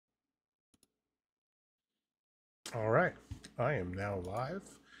All right, I am now live,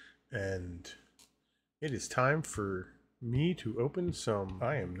 and it is time for me to open some.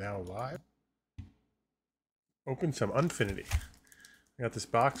 I am now live. Open some Unfinity. I got this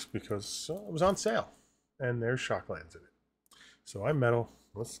box because it was on sale, and there's Shocklands in it. So I'm metal.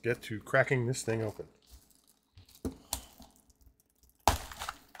 Let's get to cracking this thing open. There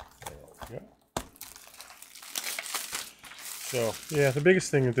we go. So yeah, the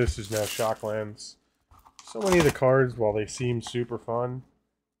biggest thing with this is now Shocklands. So many of the cards, while they seem super fun,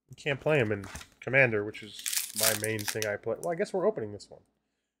 you can't play them in Commander, which is my main thing I play. Well, I guess we're opening this one.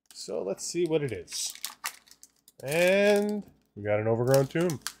 So let's see what it is. And we got an overgrown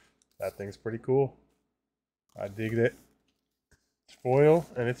tomb. That thing's pretty cool. I dig it. It's foil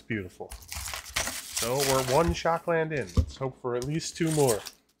and it's beautiful. So we're one Shockland in. Let's hope for at least two more.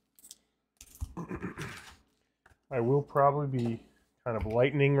 I will probably be kind of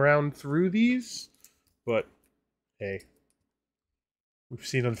lightning round through these, but hey, we've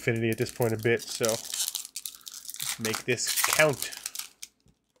seen Infinity at this point a bit, so let's make this count.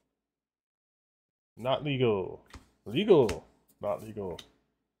 Not legal. Legal. Not legal.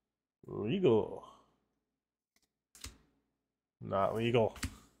 Legal. Not legal.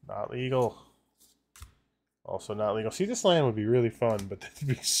 Not legal. Also not legal. See, this land would be really fun, but that'd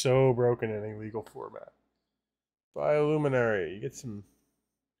be so broken in a legal format. Bioluminary. You get some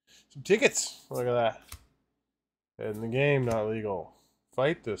tickets. Look at that. In the game, not legal.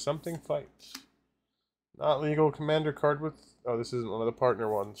 Fight the something fight. Not legal. Commander card with... Oh, this isn't one of the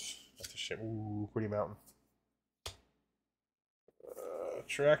partner ones. That's a shame. Ooh, pretty mountain.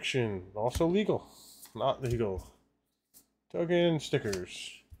 Attraction. Also legal. Not legal. Token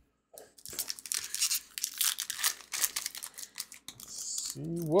stickers. Let's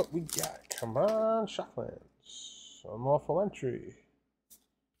see what we got. Come on, Shocklands. Unlawful entry.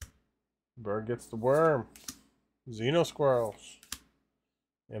 Bird gets the worm. Xeno squirrels.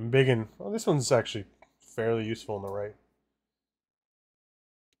 Embiggen. Well, this one's actually fairly useful in the right.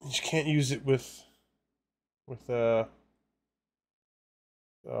 You just can't use it with the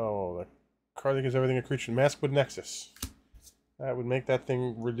card that gives everything a creature. Maskwood Nexus. That would make that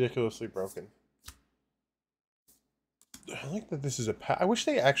thing ridiculously broken. I like that this is a pack. I wish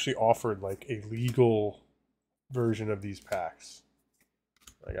they actually offered like a legal version of these packs.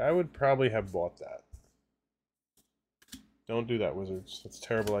 Like, I would probably have bought that. Don't do that, Wizards. That's a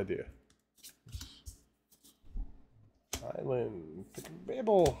terrible idea. Island.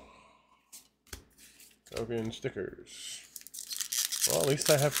 Babel. Token stickers. Well, at least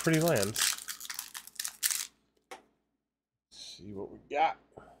I have pretty lands. Let's see what we got.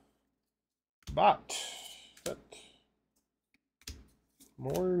 Bot. Set.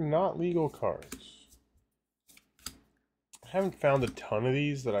 More not legal cards. I haven't found a ton of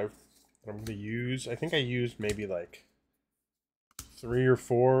these that I'm going to use. I think I used maybe like 3 or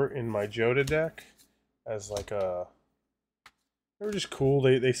 4 in my Joda deck as like a... They were just cool.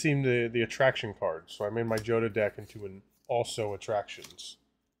 They seemed the attraction cards. So I made my Joda deck into an also attractions.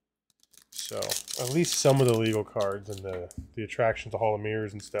 So at least some of the legal cards and the attractions, the Hall of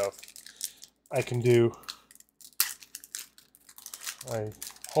Mirrors and stuff, I can do.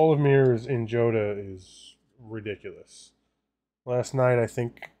 Hall of Mirrors in Joda is ridiculous. Last night, I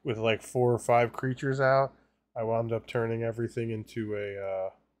think with like 4 or 5 creatures out, I wound up turning everything into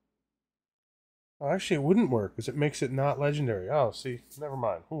a... Oh, actually, it wouldn't work because it makes it not legendary. Oh, see, never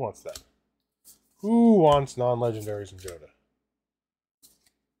mind. Who wants that? Who wants non-legendaries in Joda?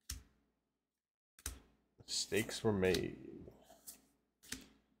 Mistakes were made.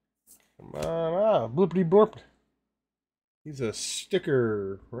 Come on, blippity blorp. He's a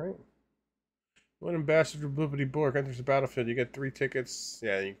sticker, right? One ambassador blippity blorp enters the battlefield. You get 3 tickets.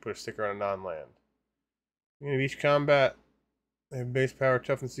 Yeah, you can put a sticker on a non-land. Beginning of each combat, they have base power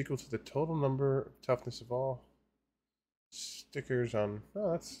toughness equal to the total number of toughness of all stickers on...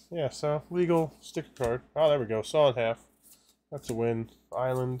 Oh, that's... Yeah, so legal sticker card. Oh, there we go. Saw it half. That's a win.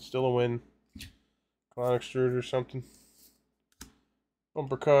 Island, still a win. Clown extruder, something.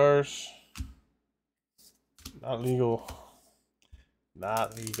 Bumper cars. Not legal.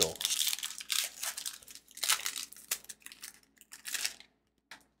 Not legal.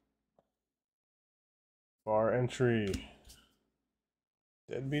 Bar entry.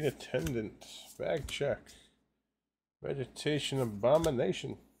 Deadbeat attendant. Bag check. Vegetation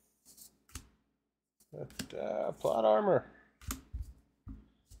abomination. Plot armor.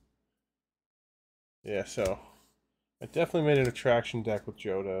 Yeah, so I definitely made an attraction deck with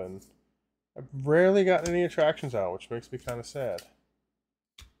Joda, and I've rarely gotten any attractions out, which makes me kind of sad.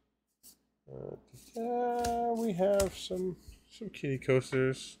 We have some kitty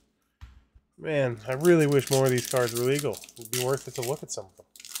coasters. Man, I really wish more of these cards were legal. It would be worth it to look at some of them.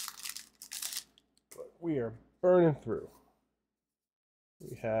 But we are burning through.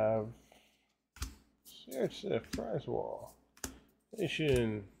 We have Prize Wall,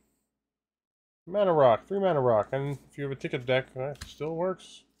 Nation, Mana Rock, 3 Mana Rock, and if you have a ticket deck, that still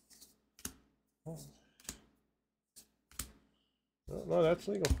works. Oh, no, that's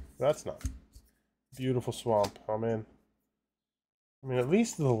legal. That's not. Beautiful Swamp. I'm in. I mean, at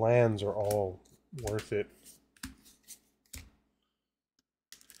least the lands are all worth it.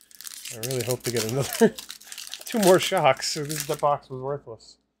 I really hope to get another 2 more shocks, so the box was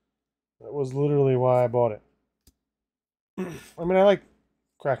worthless. That was literally why I bought it. I mean, I like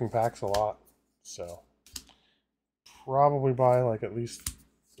cracking packs a lot, so probably buy like at least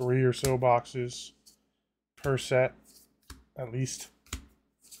 3 or so boxes per set, at least.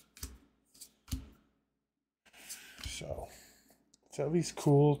 So it's at least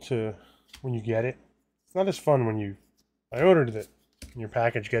cool to when you get it. It's not as fun when I ordered it and your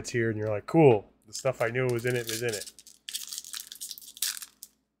package gets here and you're like, cool, the stuff I knew was in it is in it.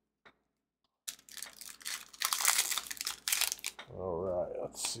 Alright,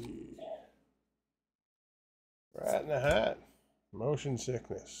 let's see. Rat in a Hat. Motion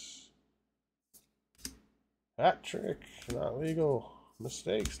Sickness. Hat Trick, not legal.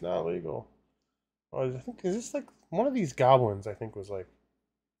 Mistakes, not legal. Oh, I think, is this like, one of these goblins I think was like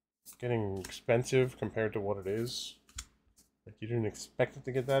getting expensive compared to what it is. Like you didn't expect it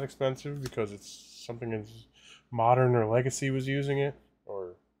to get that expensive because it's something as Modern or Legacy was using it,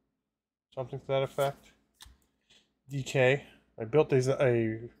 or something to that effect. DK. I built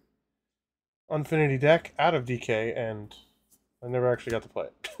a Infinity deck out of DK and I never actually got to play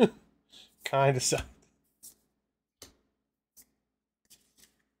it. Kinda sucked.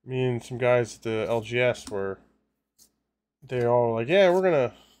 Me and some guys at the LGS they're all like, yeah, we're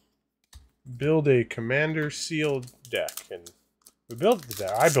gonna build a Commander sealed deck, and we built the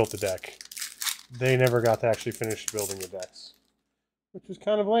deck. I built the deck. They never got to actually finish building the decks, which was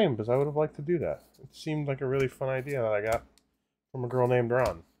kind of lame because I would have liked to do that. It seemed like a really fun idea that I got from a girl named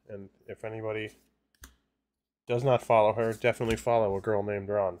Ron. And if anybody does not follow her, definitely follow a girl named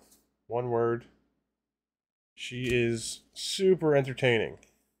Ron. One word. She is super entertaining.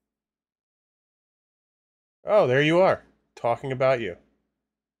 Oh, there you are, talking about you.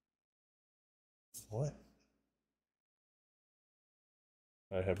 What?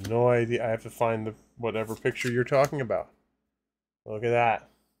 I have no idea. I have to find the whatever picture you're talking about. Look at that.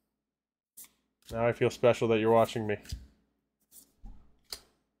 Now I feel special that you're watching me.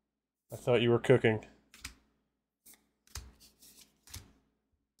 I thought you were cooking.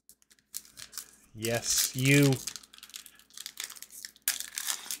 Yes, you.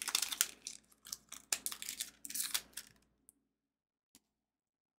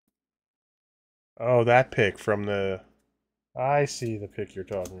 Oh, that pic from the... I see the pic you're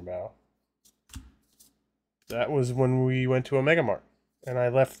talking about. That was when we went to a Mega Mart, and I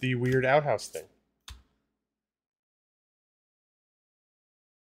left the weird outhouse thing.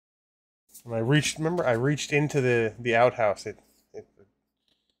 And I reached into the outhouse.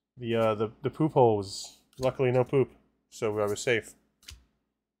 The poop hole was luckily no poop, so I was safe.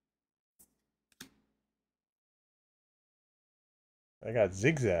 I got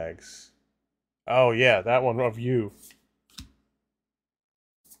zigzags. Oh yeah, that one of you.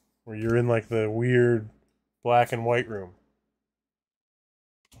 Where you're in like the weird black and white room.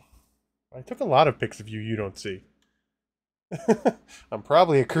 I took a lot of pics of you you don't see. I'm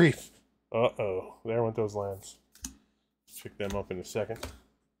probably a creep. Uh-oh. There went those lands. Pick them up in a second.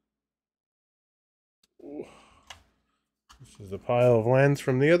 Ooh. This is the pile of lands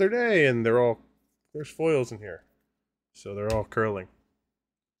from the other day, and there's foils in here. So they're all curling.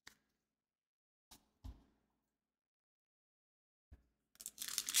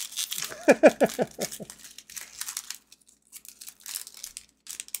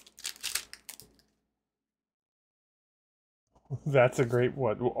 That's a great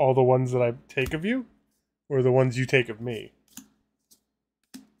one. All the ones that I take of you? Or the ones you take of me?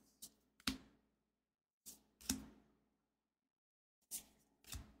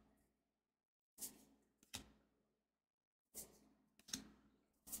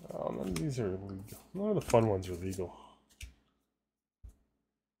 Oh, none of these are legal. None of the fun ones are legal.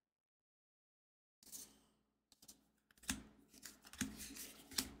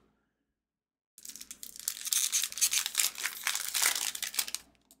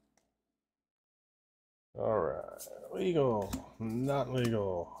 Alright. Legal. Not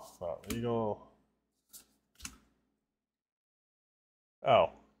legal. Not legal. Oh.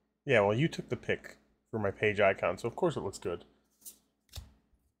 Yeah, well, you took the pic for my page icon, so of course it looks good.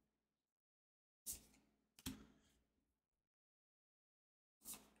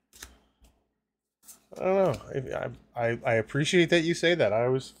 I don't know. I appreciate that you say that. I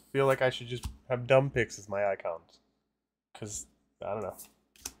always feel like I should just have dumb pics as my icons. Because, I don't know.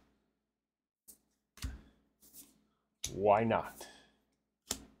 Why not?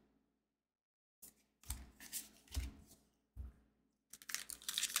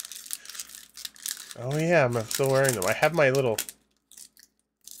 Oh yeah, I'm still wearing them. I have my little...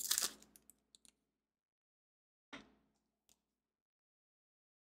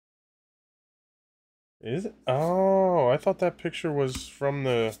 Is it? Oh, I thought that picture was from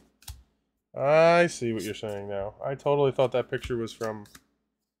the... I see what you're saying now. I totally thought that picture was from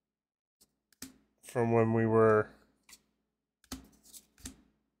when we were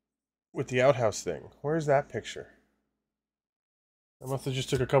with the outhouse thing. Where's that picture? I must have just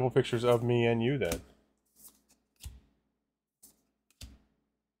took a couple pictures of me and you then.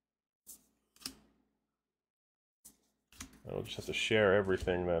 I'll just have to share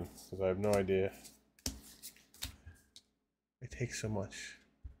everything then, because I have no idea. I take so much.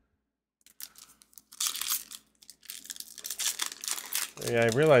 Yeah,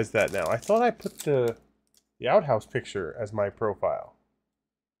 I realize that now. I thought I put the outhouse picture as my profile.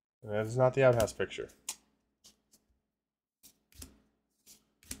 And that is not the outhouse picture.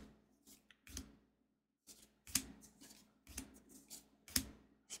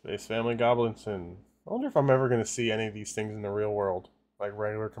 Space Family Goblinson. I wonder if I'm ever going to see any of these things in the real world, like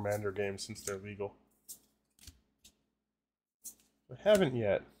regular Commander games, since they're legal. I haven't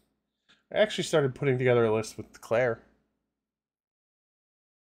yet. I actually started putting together a list with Claire.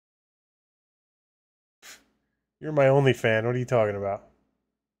 You're my only fan. What are you talking about?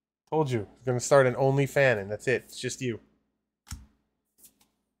 Told you. I'm going to start an only fan, and that's it. It's just you.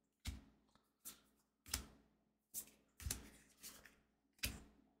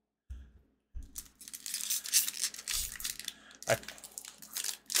 I...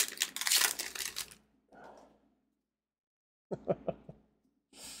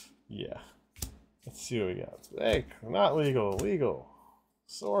 Yeah. Let's see what we got. Hey, not legal. Legal.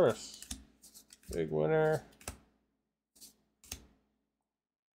 Saurus. Big winner.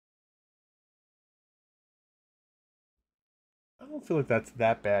 I don't feel like that's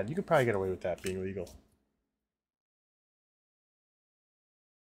that bad. You could probably get away with that being legal.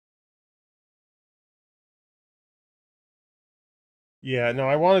 Yeah, no,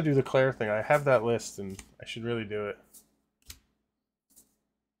 I want to do the Claire thing. I have that list, and I should really do it.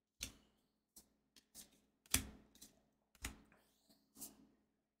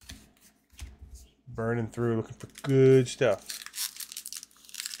 Burning through, looking for good stuff.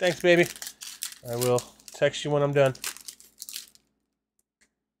 Thanks, baby. I will text you when I'm done.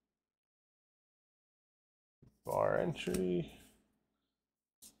 Bar entry.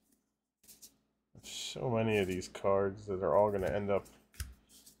 So many of these cards that are all going to end up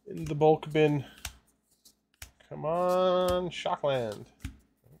in the bulk bin. Come on, Shockland.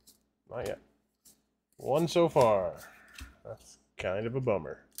 Not yet. One so far. That's kind of a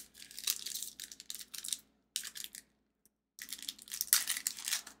bummer.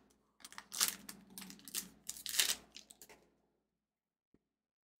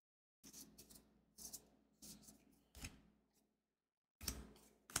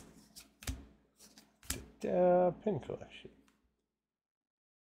 Pin collection.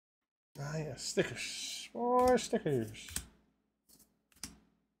 Ah, yeah, stickers. More stickers.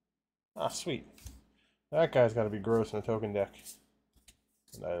 Ah, sweet. That guy's got to be gross in a token deck.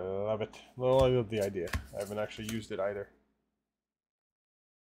 And I love it. Well, I love the idea. I haven't actually used it either.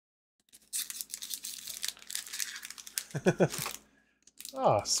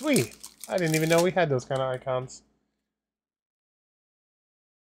 Oh, sweet. I didn't even know we had those kind of icons.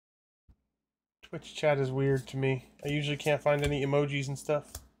 Twitch chat is weird to me. I usually can't find any emojis and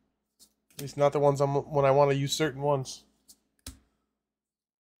stuff. At least not the ones when I want to use certain ones.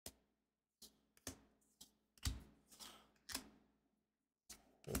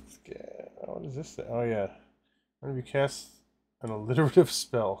 Let's get... What is this? Oh, yeah. Whenever you cast an alliterative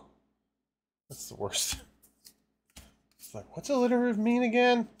spell. That's the worst. It's like, what's alliterative mean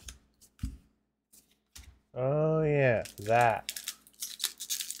again? Oh, yeah. That.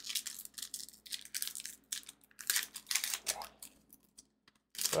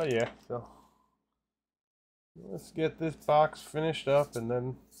 Oh, yeah. So, let's get this box finished up, and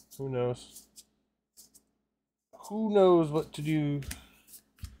then who knows? Who knows what to do?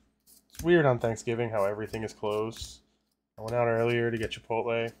 It's weird on Thanksgiving how everything is closed. I went out earlier to get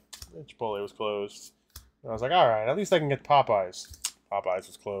Chipotle. Chipotle was closed. And I was like, alright, at least I can get Popeyes. Popeyes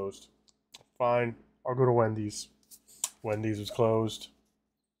was closed. Fine. I'll go to Wendy's. Wendy's was closed.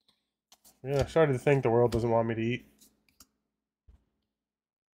 Yeah, I started to think the world doesn't want me to eat.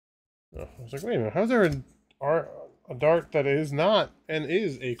 Oh, I was like, wait a minute, how's there a dart that is not and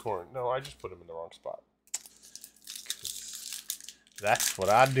is acorn? No, I just put him in the wrong spot. That's what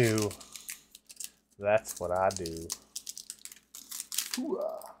I do. That's what I do.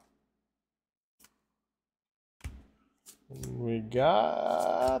 Hoo-ah. We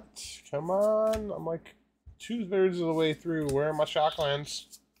got... Come on. I'm like 2/3 of the way through. Where are my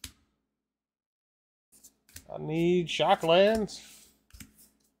shocklands? I need shocklands.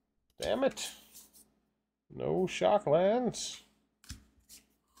 Damn it. No shocklands.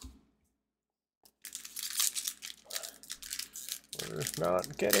 We're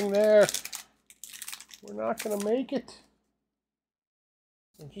not getting there. We're not going to make it.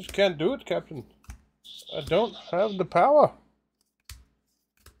 I just can't do it, Captain. I don't have the power.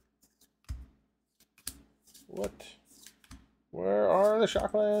 What? Where are the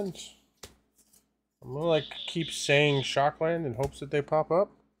shocklands? I'm gonna like keep saying shockland in hopes that they pop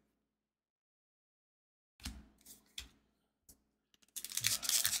up.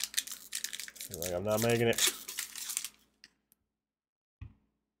 Like I'm not making it.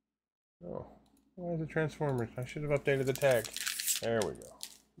 Oh, why is it Transformers? I should have updated the tag. There we go.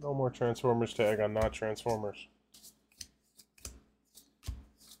 No more Transformers tag on not Transformers.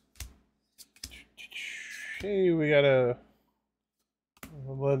 Hey, we got a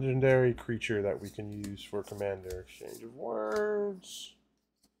legendary creature that we can use for commander. Exchange of words.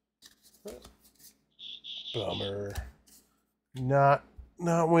 Bummer. Not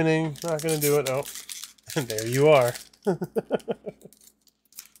winning. Not gonna do it. Oh, there you are.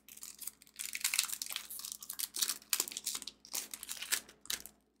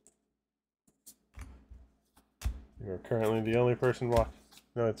 You are currently the only person watching.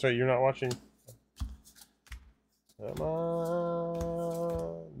 No, that's right. You're not watching. Come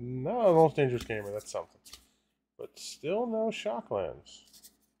on. No, most dangerous gamer. That's something. But still no shocklands.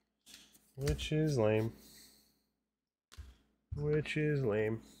 Which is lame. Which is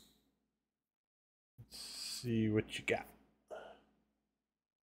lame. Let's see what you got.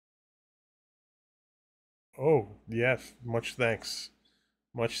 Oh, yes. Much thanks.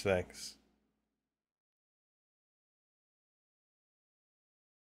 Much thanks.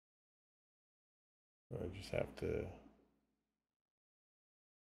 I just have to...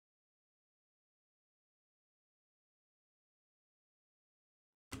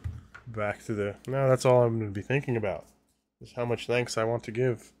 Back to the... No, that's all I'm going to be thinking about. Is how much thanks I want to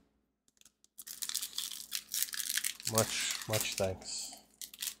give. Much thanks.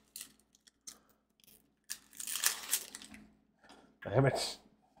 Damn it.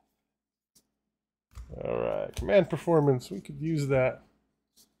 Alright, command performance. We could use that.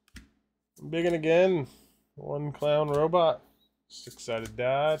 Biggin again. One clown robot. Six-sided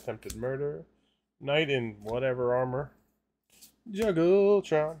die. Attempted murder. Knight in whatever armor.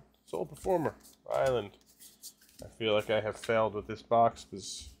 Juggletron. Soul performer. Island. I feel like I have failed with this box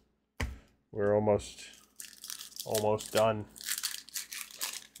because we're almost done.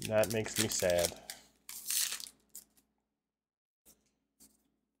 That makes me sad.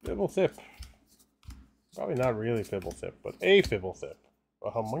 Fibblethip. Probably not really Fibblethip, but a Fibblethip. A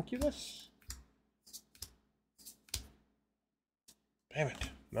homunculus? Damn it.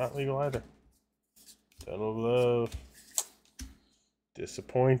 Not legal either. Tunnel of Love.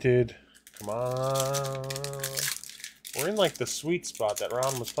 Disappointed. Come on. We're in like the sweet spot that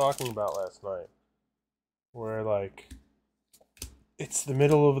Ron was talking about last night. Where like it's the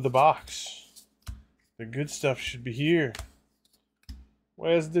middle of the box. The good stuff should be here.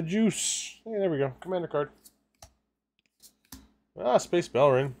 Where's the juice? Hey, there we go. Commander card. Ah, Space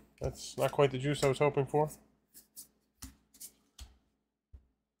Bellrin. That's not quite the juice I was hoping for.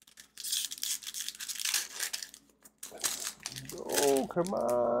 Oh, come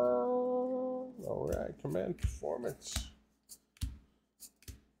on. Alright, command performance.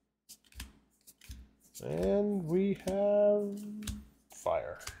 And we have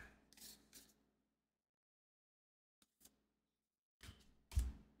fire.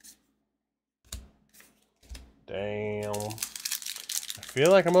 Damn. I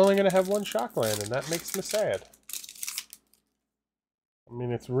feel like I'm only going to have one shockland, and that makes me sad. I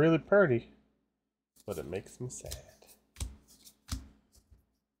mean, it's really pretty, but it makes me sad.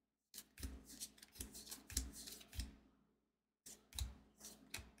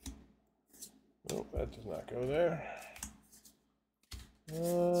 Oh, that does not go there.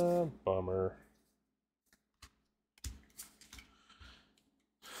 Bummer.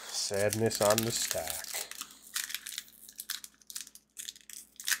 Sadness on the stack.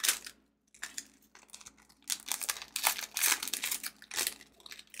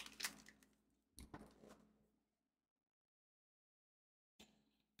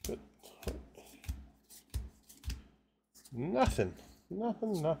 But Nothing.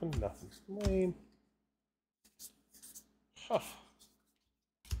 Nothing. Lame. Huh.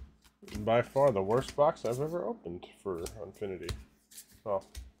 By far the worst box I've ever opened for Infinity. Well,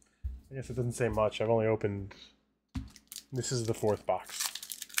 I guess it doesn't say much. I've only opened... This is the 4th box.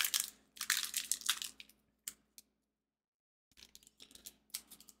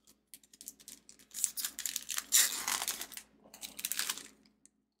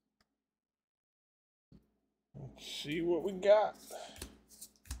 Let's see what we got.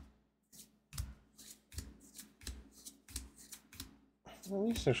 At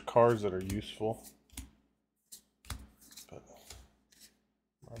least there's cards that are useful. But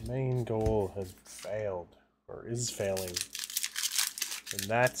my main goal has failed, or is failing. And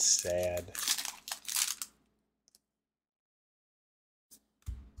that's sad.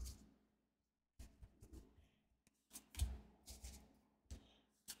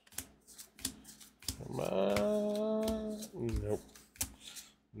 Come on. Nope.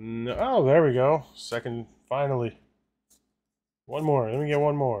 No. Oh, there we go. Second, finally. One more. Let me get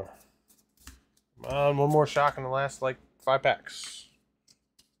one more. Come on, one more shock in the last, like, 5 packs.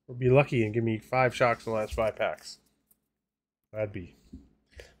 Or be lucky and give me 5 shocks in the last 5 packs. That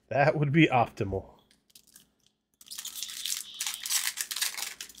would be optimal.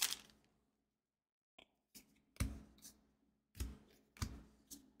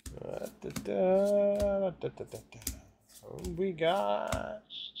 We got...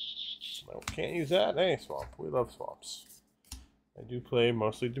 No, can't use that. Hey, swamp. We love swamps. I do play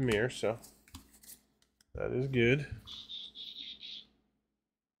mostly Demir, so that is good.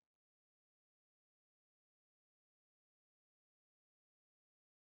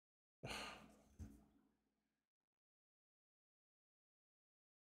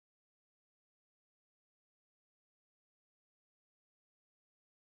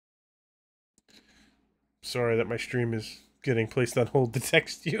 Sorry that my stream is getting placed on hold to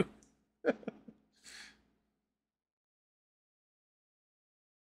text you.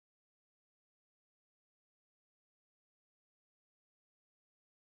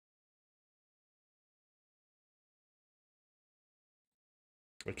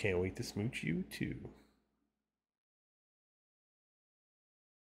 I can't wait to smooch you too.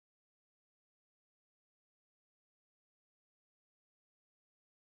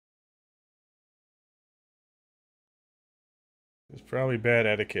 It's probably bad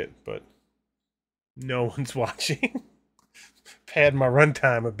etiquette, but no one's watching. Pad my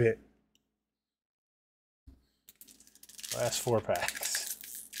runtime a bit. Last 4 packs.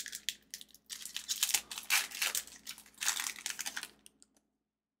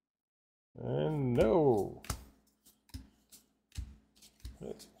 And no.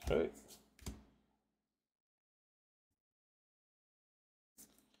 Hey.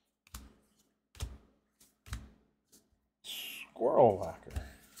 Squirrel whacker.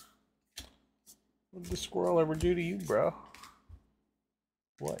 What did the squirrel ever do to you, bro?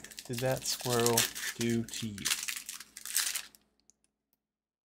 What did that squirrel do to you?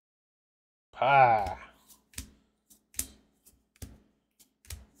 Pah!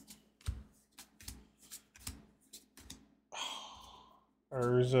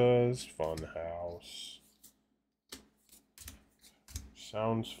 Urza's Funhouse.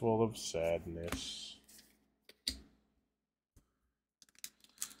 Sounds full of sadness.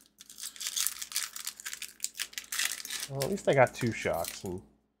 Well, at least I got 2 shocks, and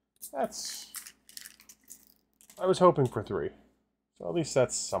that's... I was hoping for 3. So at least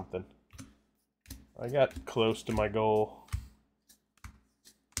that's something. I got close to my goal.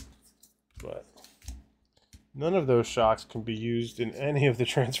 But none of those shocks can be used in any of the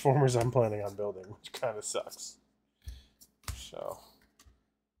Transformers I'm planning on building, which kind of sucks. So...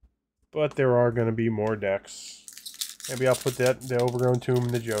 But there are going to be more decks. Maybe I'll put the Overgrown Tomb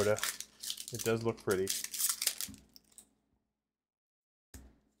in the Joda. It does look pretty.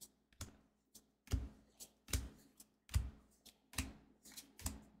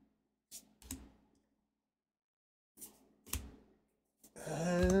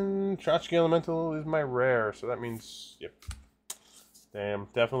 And Tchotchke Elemental is my rare, so that means, yep. Damn,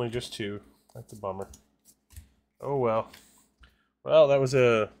 definitely just 2. That's a bummer. Oh well. Well, that was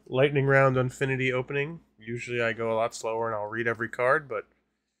a lightning round Infinity opening. Usually I go a lot slower and I'll read every card, but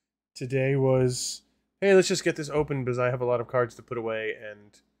today was, hey, let's just get this open because I have a lot of cards to put away,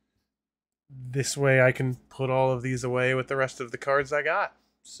 and this way I can put all of these away with the rest of the cards I got.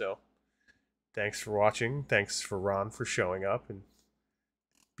 So, thanks for watching. Thanks for Ron for showing up and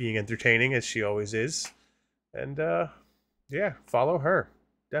being entertaining as she always is. And, yeah, follow her.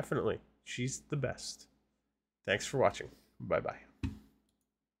 Definitely. She's the best. Thanks for watching. Bye-bye.